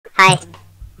Hi.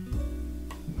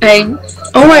 Hey.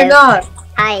 Oh my god.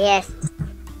 Hi, yes.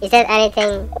 Is it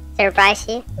anything surprise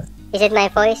you? Is it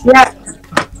my voice? Yeah.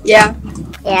 Yeah.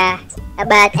 Yeah.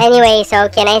 But anyway, so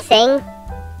can I sing?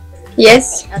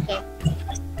 Yes. Okay.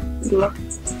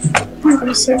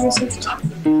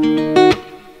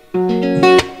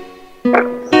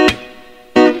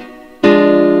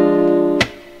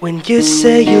 When you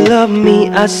say you love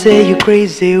me, I say you're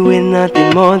crazy. We're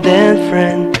nothing more than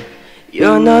friends.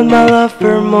 You're not my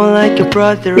lover, more like a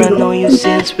brother. I know you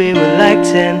since we were like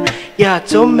 10. Yeah,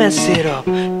 don't mess it up,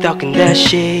 talking that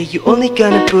shit. You only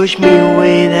gonna push me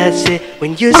away, that's it.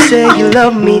 When you say you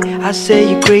love me, I say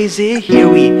you're crazy.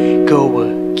 Here we go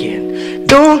again.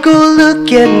 Don't go look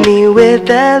at me with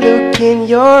that look in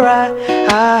your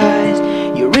eyes.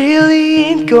 You really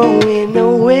ain't going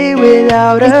away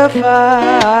without a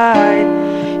fight.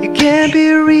 You can't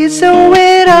be a reason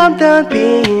when I'm done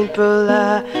being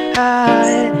polite.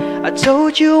 I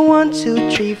told you 1,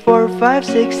 2, 3, 4, 5,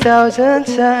 6,000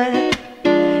 times.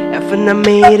 Haven't I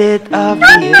made it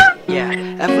obvious? Yeah,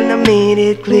 haven't I made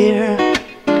it clear?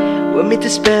 Want me to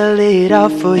spell it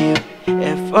out for you?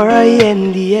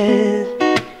 F-R-I-N-D-S,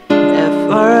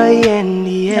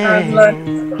 F-R-I-N-D-S.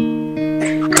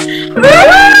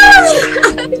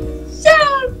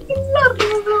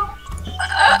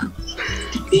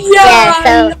 Yeah,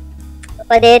 so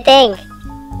what do you think?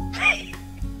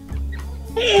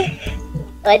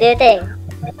 What do you think?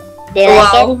 Do you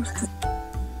like it?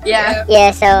 Yeah.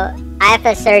 Yeah, so I have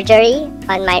a surgery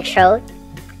on my throat.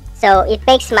 So it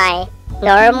makes my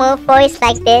normal voice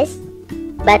like this.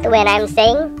 But when I'm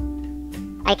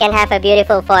singing, I can have a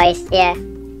beautiful voice, yeah.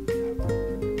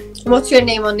 What's your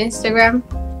name on Instagram?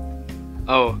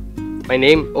 Oh, my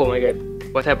name? Oh my god,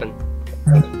 what happened?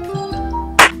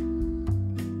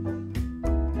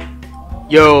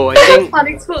 Yo, I think...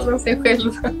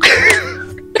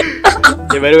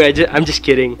 Yeah, by the way, I'm just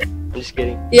kidding. I'm just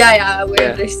kidding. Yeah, we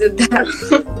understood that.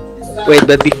 Wait,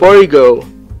 but before you go,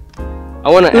 I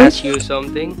want to ask you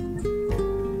something.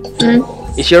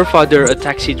 Is your father a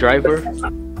taxi driver?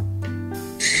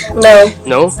 No.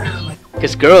 No?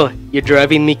 Because girl, you're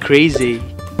driving me crazy.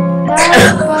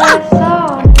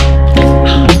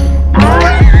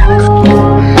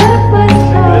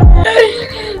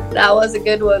 That was a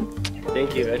good one.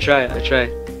 Thank you. I try.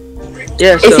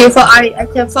 Yeah, so... If you I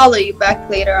can follow you back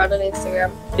later on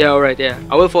Instagram. Yeah, alright, yeah.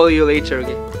 I will follow you later,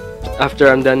 okay? After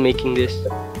I'm done making this.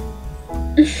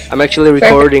 I'm actually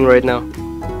recording right now.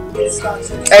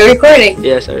 Are you recording?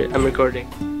 Yes, I'm recording.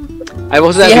 I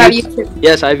also You have YouTube. YouTube?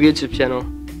 Yes, I have YouTube channel.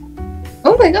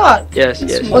 Oh my god. Yes.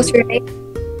 What's your name?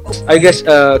 I guess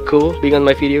cool being on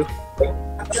my video.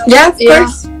 Yeah, of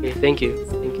course. Okay, thank you.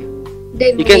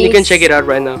 You can check it out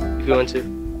right now if you want to.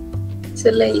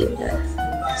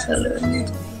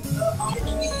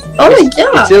 Oh my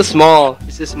god. It's still small.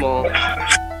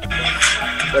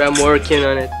 But I'm working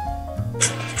on it.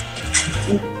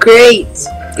 Great.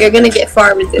 You're gonna get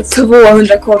far with this.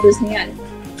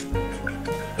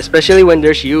 Especially when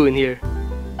there's you in here.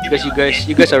 Because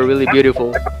you guys are really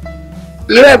beautiful.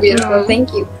 You are beautiful,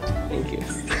 thank you. Thank you.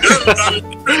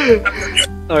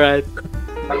 Alright,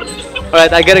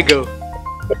 I gotta go.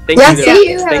 Thank you.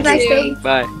 See you. Have a Thank nice you. day.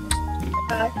 Bye.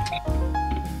 Bye.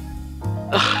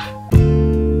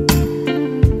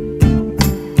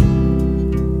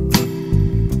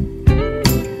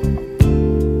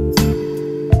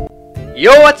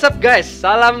 Yo, what's up guys?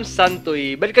 Salam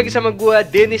santuy. Balik lagi sama gua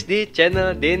Dennis di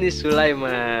channel Dennis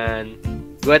Sulaiman.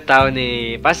 Gua tahu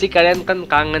nih, pasti kalian kan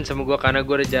kangen sama gua karena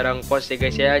gua udah jarang post ya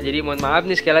guys ya. Jadi mohon maaf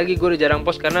nih sekali lagi gua udah jarang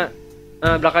post karena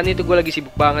belakangan itu gua lagi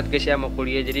sibuk banget guys ya sama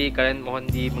kuliah. Jadi kalian mohon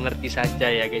dimengerti saja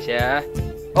ya guys ya.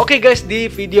 Oke guys, di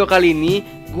video kali ini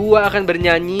gua akan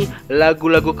bernyanyi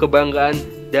lagu-lagu kebanggaan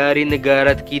dari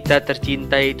negara kita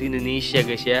tercinta yaitu Indonesia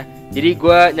guys ya. Jadi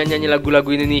gua nyanyi lagu-lagu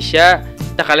Indonesia.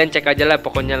 Nah, kalian cek aja lah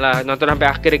pokoknya lah, nonton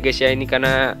sampai akhir ya guys ya, ini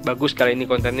karena bagus kali ini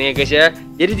kontennya ya guys ya.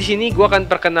 Jadi di sini gua akan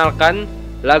perkenalkan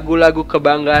lagu-lagu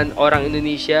kebanggaan orang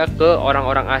Indonesia ke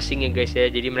orang-orang asing ya guys ya.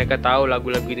 Jadi mereka tahu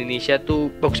lagu-lagu Indonesia tuh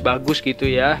bagus-bagus gitu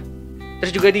ya.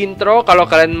 Terus juga di intro kalau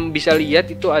kalian bisa lihat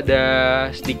itu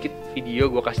ada sedikit video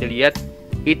gua kasih lihat.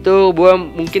 Itu gua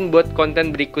mungkin buat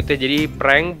konten berikutnya, jadi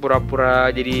prank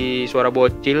pura-pura jadi suara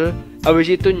bocil.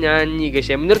 Habis itu nyanyi guys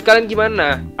ya. Menurut kalian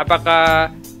gimana?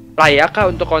 Apakah layakkah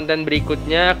untuk konten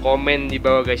berikutnya? Komen di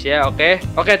bawah guys ya. Oke,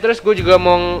 terus gue juga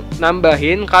mau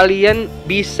nambahin, kalian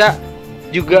bisa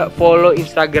juga follow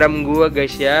Instagram gua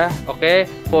guys ya. Oke,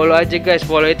 follow aja guys.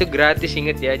 Follow itu gratis,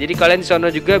 inget ya. Jadi kalian di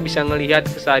sana juga bisa ngelihat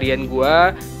keseharian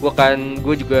gua.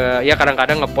 Gua juga ya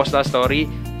kadang-kadang ngepost lah story.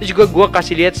 Terus juga gua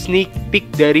kasih lihat sneak peek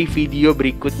dari video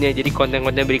berikutnya. Jadi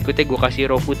konten-konten berikutnya gua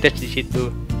kasih raw footage di situ.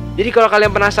 Jadi kalau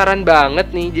kalian penasaran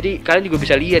banget nih, jadi kalian juga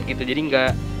bisa lihat gitu. Jadi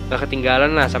nggak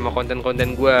ketinggalan lah sama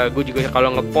konten-konten gue juga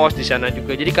kalau ngepost di sana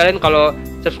juga. Jadi kalian kalau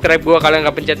subscribe gue, kalian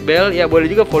nggak pencet bell, ya boleh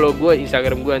juga follow gue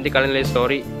Instagram gue, nanti kalian lihat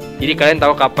story. Jadi kalian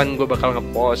tahu kapan gue bakal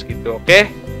ngepost gitu.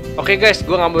 Oke guys,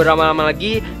 gue nggak mau berlama-lama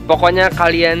lagi. Pokoknya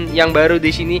kalian yang baru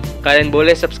di sini, kalian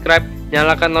boleh subscribe,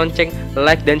 nyalakan lonceng,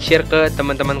 like dan share ke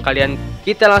teman-teman kalian.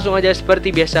 Kita langsung aja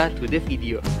seperti biasa to the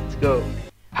video. Let's go.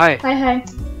 Hi,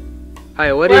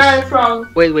 what Where is? are you from?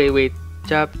 Wait.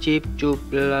 Cap cip cup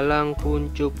belalang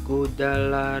kuncup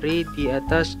kuda lari di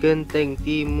atas genteng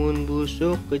timun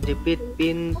busuk kejepit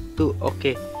pintu.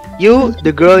 Okay, you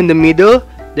the girl in the middle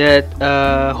that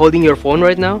holding your phone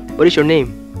right now, what is your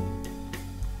name?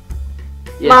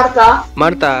 Yes.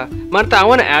 Marta, I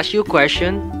want to ask you a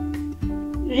question.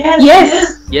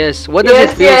 Yes, what does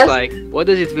it feels like? What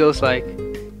does it feels like?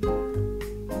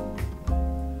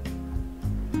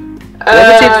 What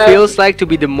does it feels like to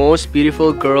be the most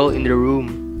beautiful girl in the room?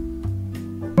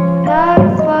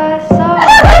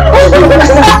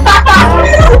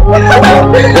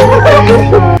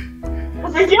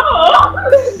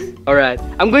 Alright,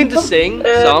 I'm going to sing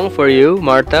a song for you,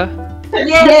 Marta.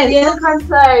 Yes, can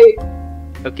say.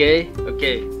 Okay.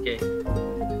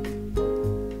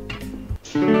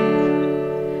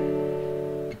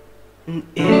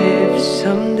 If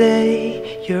someday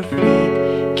your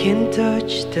feet can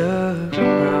touch the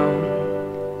ground,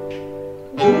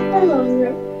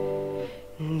 and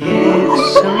if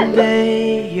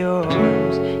someday your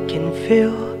arms can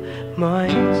feel my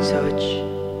touch,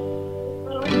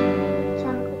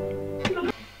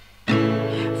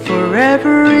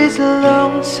 forever is a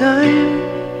long time,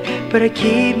 but I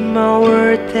keep my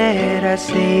word that I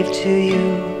saved to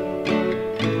you.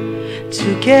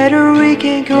 Together we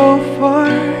can go far,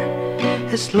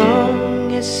 as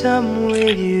long as I'm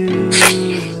with you.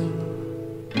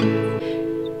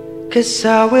 'Cause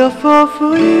I will fall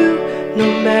for you, no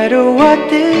matter what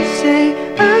they say.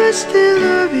 I still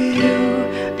love you,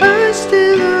 I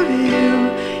still love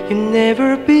you. You'll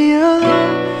never be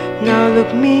alone, now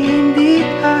look me in the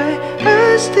eye.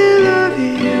 I still love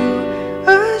you,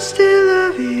 I still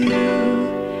love you,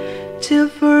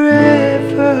 till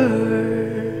forever.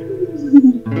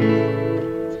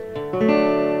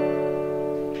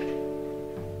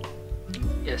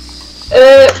 Yes.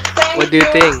 What do you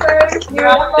think?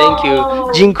 Thank you.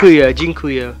 Dziękuję.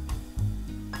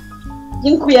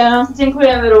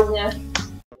 Dziękujemy również.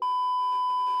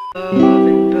 Love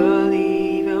and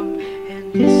believe 'em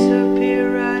and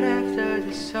disappear right after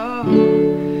the song.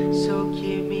 So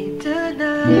give me the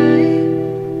night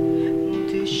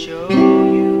to show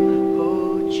you,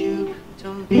 hold you.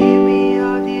 Don't leave me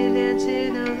out here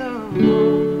dancing alone.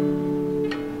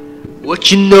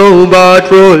 What you know about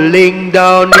rolling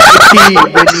down in the deep?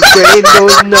 When your brain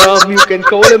goes numb, you can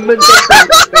call them and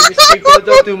when you speak out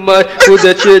too much, put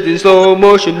that shit in slow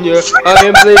motion. Yeah, I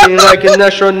am playing like an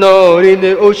astronaut in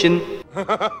the ocean.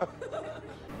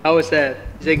 How was that?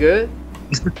 Is that good?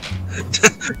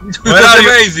 Where are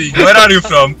you? Where are you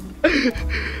from?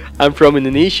 I'm from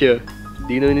Indonesia.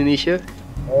 Do you know Indonesia?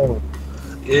 Oh.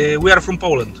 We are from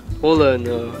Poland. Poland.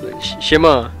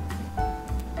 Shema.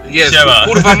 Yes,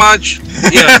 kurwa mać.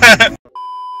 Yeah.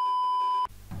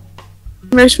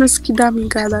 Weźmy z kidami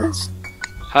gadać.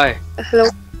 Hi.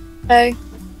 Hello. Hey.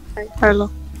 Hi.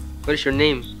 Hello. What is your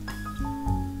name?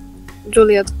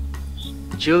 Juliet.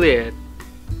 Juliet.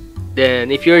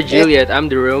 Then if you're Juliet, I'm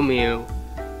the Romeo.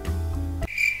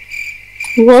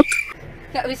 What?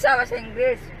 Nggak bisa bahasa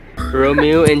Inggris.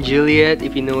 Romeo and Juliet,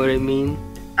 if you know what I mean.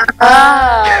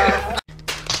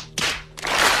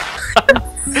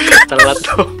 Telat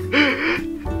tuh.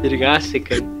 Jadi gak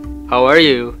asik kan. How are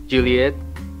you, Juliet?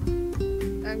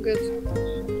 I'm good.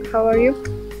 How are you?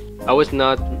 I was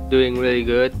not doing really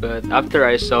good, but after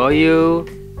I saw you,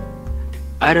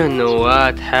 I don't know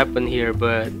what happened here,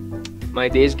 but my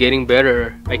day is getting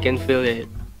better. I can feel it.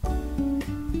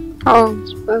 Oh,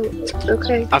 well,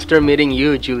 okay. After meeting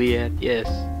you, Juliet,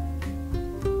 yes.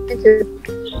 Thank you.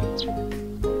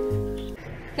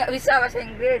 Nggak bisa bahasa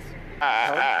Inggris.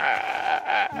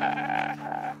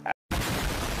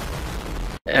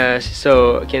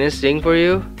 So, can I sing for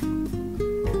you?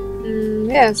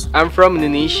 Yes. I'm from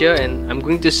Indonesia and I'm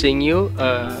going to sing you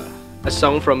a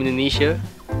song from Indonesia.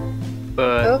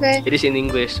 But Okay. it is in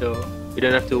English, so you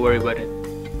don't have to worry about it.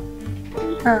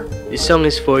 Huh. This song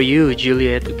is for you,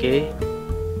 Juliet, okay?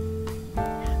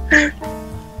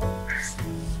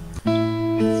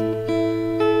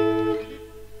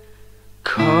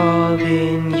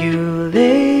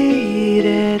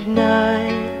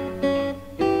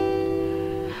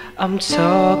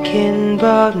 talking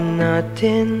about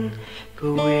nothing,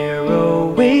 but we're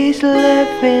always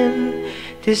laughing.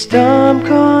 This dumb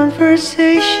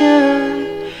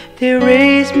conversation, they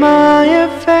raised my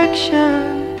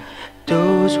affection.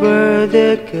 Those were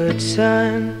the good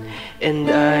times, and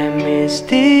I miss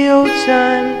the old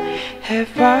time. Have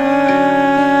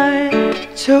I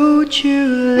told you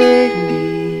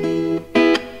lately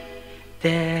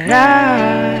that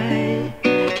I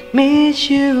miss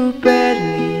you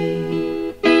badly?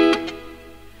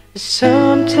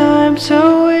 Sometimes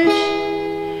I wish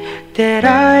that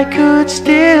I could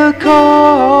still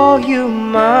call you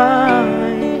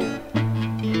mine,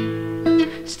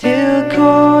 still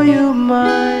call you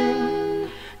mine.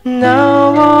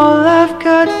 Now all I've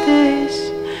got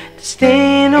is the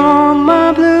stain on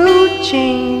my blue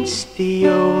jeans, the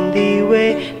only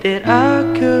way that I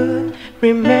could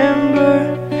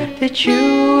remember that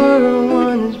you were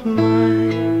once mine.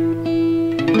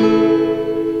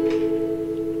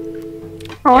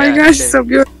 Oh my Yeah, gosh, okay. so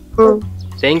beautiful.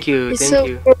 Thank you, It's thank so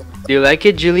you. cool. Do you like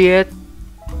it, Juliet?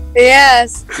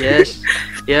 Yes. Yes.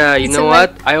 Yeah, you It's know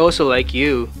amazing. what? I also like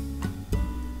you.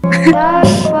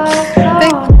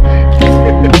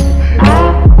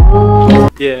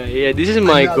 Yeah, this is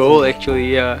my goal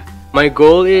actually, yeah. My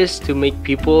goal is to make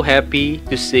people happy,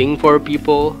 to sing for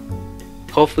people,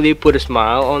 hopefully put a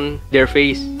smile on their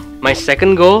face. My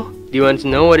second goal, do you want to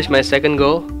know what is my second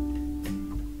goal?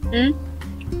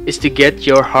 Is to get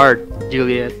your heart,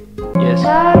 Juliet. Yes.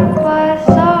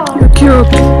 You're cute.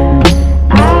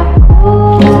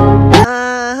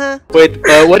 Wait,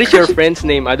 what is your friend's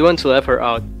name? I don't want to leave her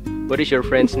out. What is your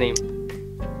friend's name?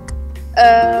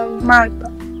 Marta.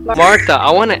 Martha,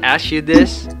 I want to ask you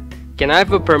this. Can I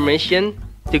have a permission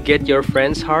to get your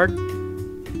friend's heart?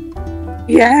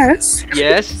 Yes.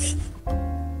 Yes?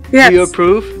 Yes. Do you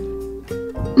approve?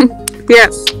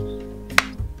 Yes.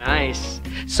 Nice.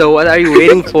 So what are you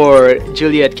waiting for,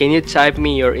 Juliet? Can you type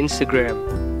me your Instagram?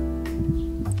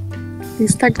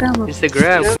 Instagram.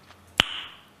 Instagram.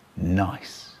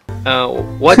 Nice.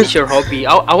 What is your hobby?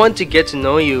 I want to get to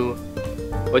know you.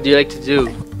 What do you like to do?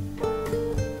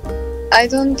 I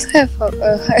don't have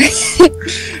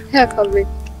have hobby.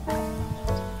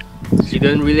 You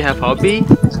don't really have hobby?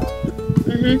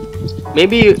 Mm-hmm.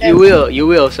 Maybe you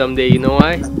will someday. You know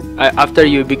why? After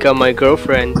you become my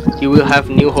girlfriend, you will have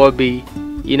new hobby.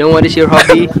 You know what is your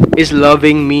hobby? Is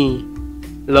loving me.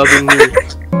 Loving me.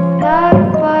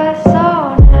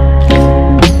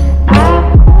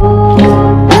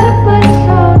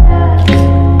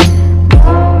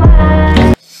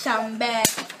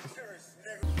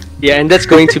 Yeah, and that's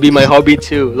going to be my hobby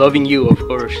too. Loving you, of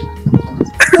course.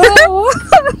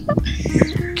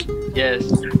 Yes.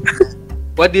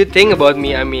 What do you think about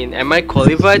me? I mean, am I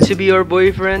qualified to be your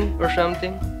boyfriend or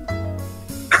something?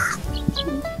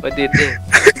 What do you think?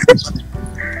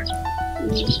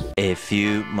 A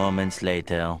few moments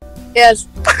later. Yes.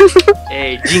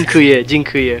 Hey, jinkuye,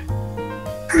 jinkuye.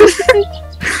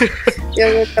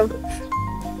 You're welcome.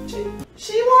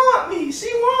 She want me. She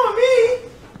want me.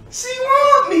 She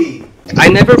want me. I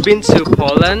never been to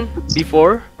Poland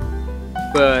before,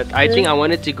 but I think I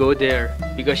wanted to go there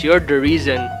because you're the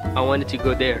reason I wanted to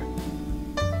go there.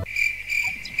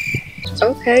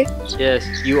 Okay. Yes,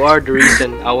 you are the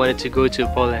reason I wanted to go to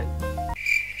Poland.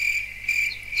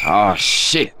 Oh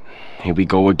shit. Here we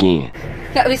go again.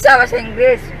 Nggak bisa bahasa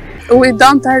Inggris. We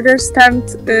don't understand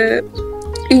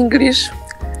English.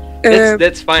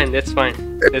 That's fine. That's fine.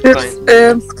 That's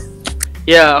fine.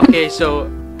 Yeah. Okay. So,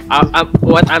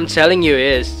 what I'm telling you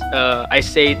is, I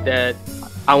say that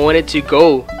I wanted to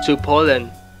go to Poland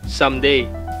someday.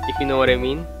 If you know what I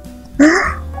mean.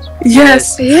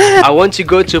 Yes. Yeah. I want to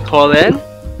go to Poland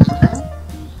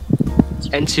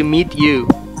and to meet you.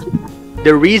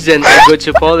 The reason I go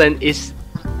to Poland is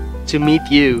to meet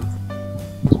you.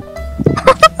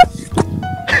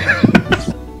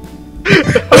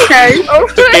 Okay.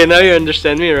 Okay, now you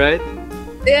understand me, right?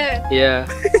 Yeah. Yeah.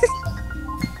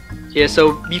 Yeah,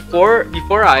 so before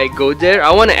I go there, I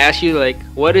want to ask you, like,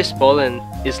 what is Poland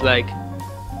is like?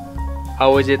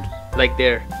 How is it like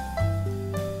there?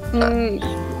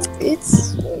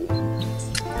 It's.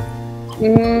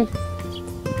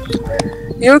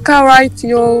 You can write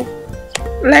you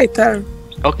later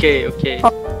Okay.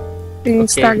 in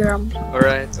Instagram.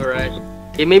 Alright.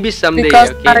 Okay, maybe someday,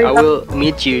 Because okay, I will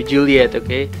meet you, Juliet,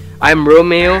 okay? I'm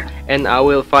Romeo and I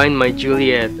will find my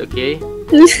Juliet, okay?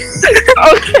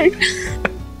 Okay.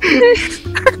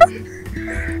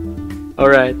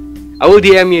 Alright. I will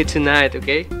DM you tonight,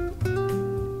 okay?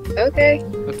 Okay.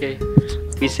 Okay.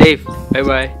 Be safe. Bye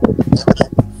bye.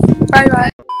 Bye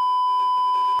bye.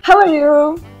 How are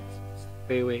you?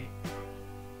 Wait.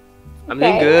 I'm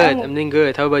doing good. I'm doing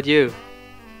good. How about you?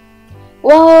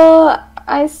 Well,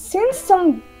 I seen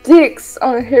some dicks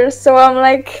on here, so I'm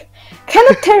like kind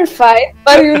of terrified.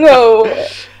 But you know,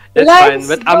 That's fine.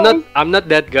 let's But go. I'm not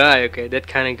that guy. Okay, that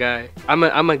kind of guy.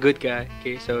 I'm a good guy.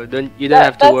 Okay, so you don't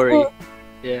have to That's worry. good.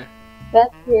 Yeah.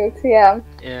 That's good. Yeah.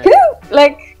 Yeah. Can you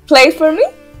like play for me?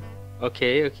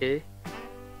 Okay.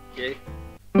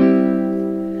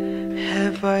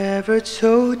 Have I ever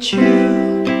told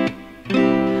you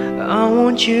I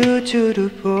want you to the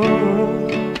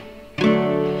bone?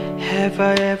 Have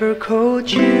I ever called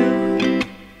you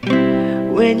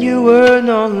when you were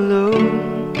not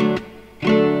alone?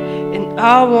 And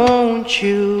I want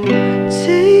you,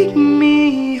 take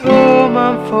me home,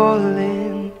 I'm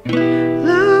falling.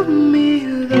 Love me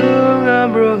long,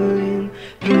 I'm rolling,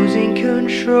 losing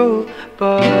control,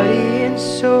 body and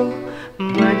soul.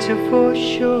 Mine's for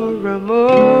sure, I'm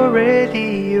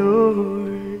already yours.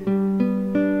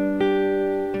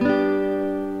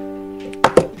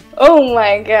 Oh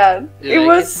my god, You it like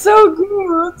was it? so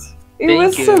good. It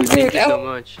was so good. Thank you so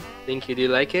much. Thank you. Do you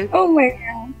like it? Oh my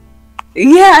god.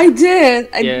 Yeah, I did.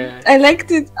 Yeah. I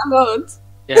liked it a lot.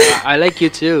 Yeah, I like you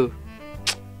too.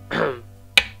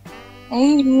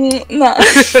 No.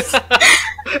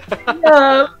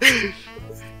 No.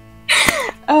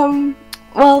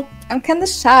 Well, I'm kind of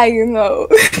shy, you know.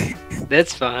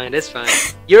 That's fine. That's fine.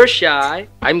 You're shy.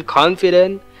 I'm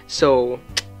confident. So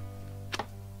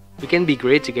we can be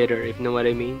great together, if you know what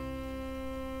I mean.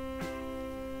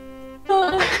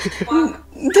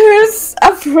 There's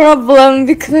a problem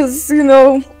because, you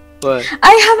know, What?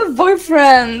 I have a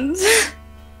boyfriend.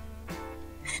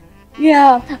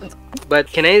 Yeah. But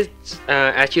can I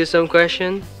ask you some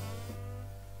question?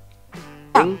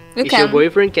 You Is your can.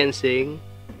 boyfriend can sing?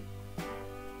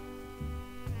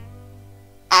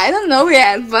 I don't know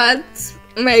yet, but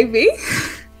maybe.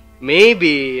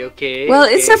 Maybe. Okay. Well,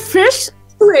 it's okay. a fresh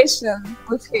situation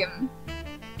with him.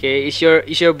 Okay. Is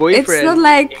your boyfriend? It's not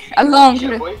like a long.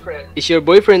 Is your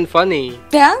boyfriend funny?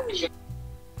 Yeah.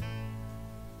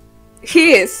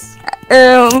 He is.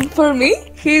 For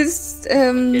me, he's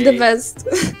the best.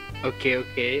 Okay.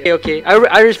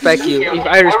 I respect you. If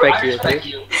I respect you, okay.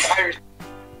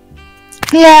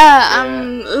 Yeah,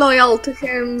 I'm loyal to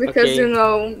him because Okay. you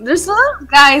know there's a lot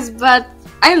of guys, but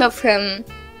I love him.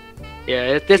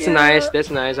 Yeah, that's Yeah. nice.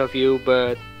 That's nice of you.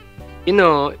 But you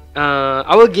know,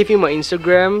 I will give you my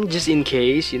Instagram just in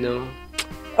case. You know,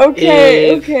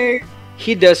 Okay, If- okay.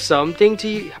 he does something to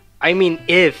you. I mean,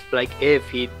 if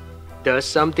he does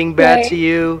something bad to Okay.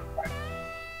 you,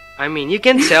 I mean, you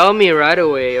can tell me right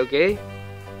away. Okay,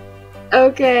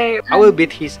 Okay. I will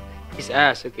beat his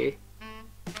ass. Okay.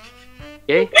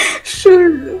 Okay.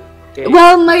 Sure. Okay.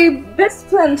 Well, my best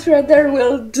friend Shredder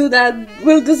will do that.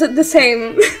 Will do the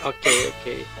same. Okay.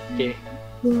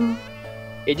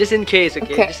 Okay, just in case.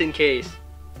 Okay, Okay. just in case.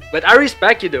 But I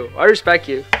respect you though. I respect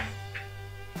you.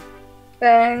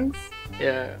 Thanks.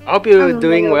 Yeah, I hope you're I'm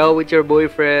doing loyal. well with your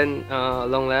boyfriend.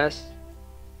 Long last.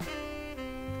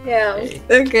 Yeah.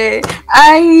 Okay.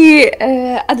 I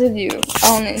added you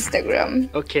on Instagram.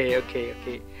 Okay.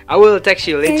 I will text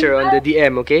you later on the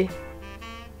DM. Okay.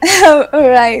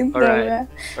 Alright. Alright.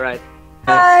 Alright.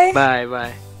 Bye.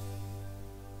 Bye.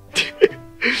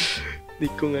 Di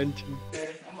ko ngancing.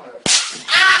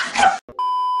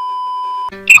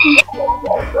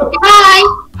 Hi.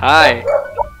 Hi.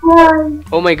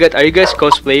 Oh my god, are you guys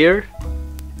cosplayer?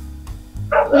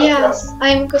 Yes,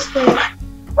 I'm cosplayer.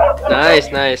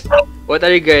 Nice. What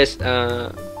are you guys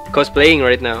cosplaying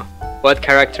right now? What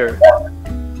character?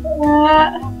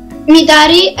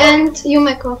 Midari and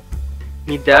Yumeko.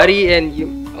 Midari and you.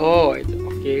 Oh,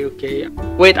 okay.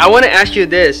 Wait, I want to ask you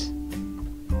this.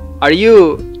 Are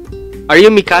you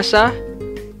Mikasa?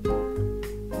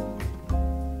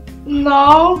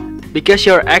 No. Because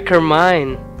you're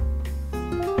Ackermine.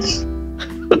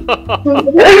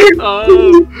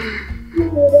 Oh.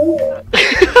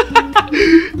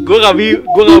 Gua gak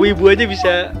wibu aja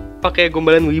bisa pakai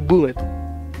gombalan wibu nggak?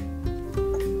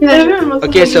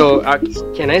 Okay, so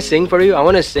can I sing for you? I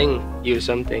want to sing you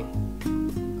something.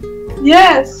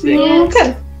 Yes, you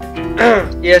can.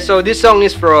 Yeah, so this song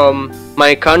is from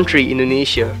my country,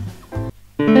 Indonesia.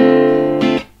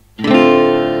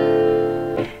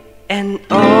 And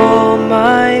all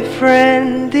my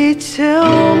friends, they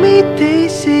tell me, they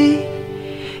say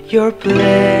you're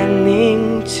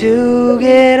planning to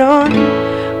get on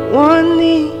one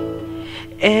knee.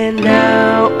 And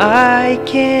now I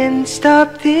can't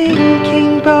stop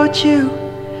thinking about you.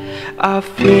 I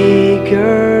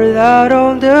figured out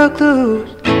all the clues.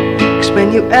 'Cause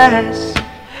when you ask,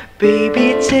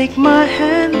 baby, take my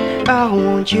hand, I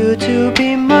want you to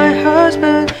be my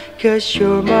husband. 'cause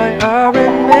you're my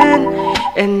Iron Man,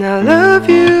 and I love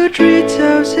you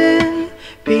 3000.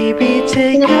 Baby,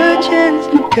 take a chance,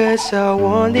 'cause I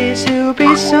want this to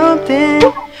be something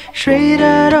straight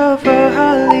out of a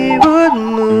Hollywood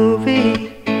movie.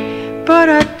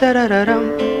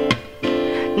 Ba-da-da-da-da-dum.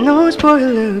 No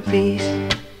spoiler, please.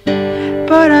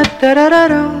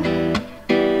 Ba-da-da-da-da-dum.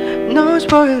 No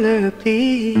spoiler,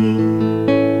 please.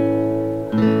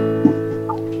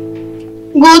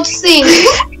 Good thing.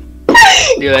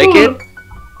 Do you like it?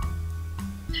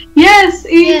 Yes,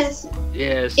 Yes.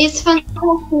 Yes. It's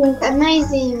fantastic.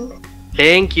 Amazing.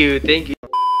 Thank you, thank you.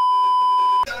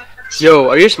 Yo,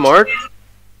 are you smart?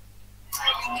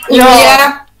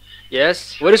 Yeah.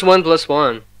 Yes. What is 1 plus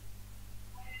 1?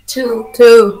 2.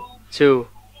 2.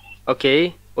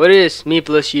 Okay. What is me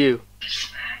plus you?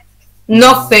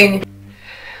 Nothing.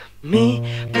 Me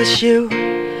plus you.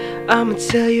 I'ma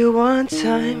tell you one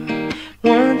time.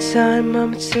 One time,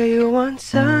 I'ma tell you one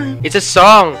time. It's a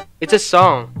song. It's a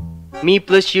song. Me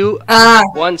plus you.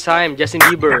 One time, Justin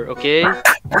Bieber. Okay.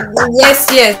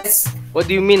 Yes. What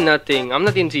do you mean nothing? I'm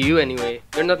not into you anyway.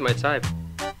 You're not my type.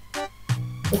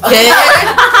 Okay.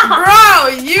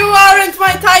 Bro, you aren't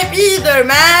my type either,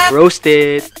 man.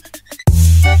 Roasted.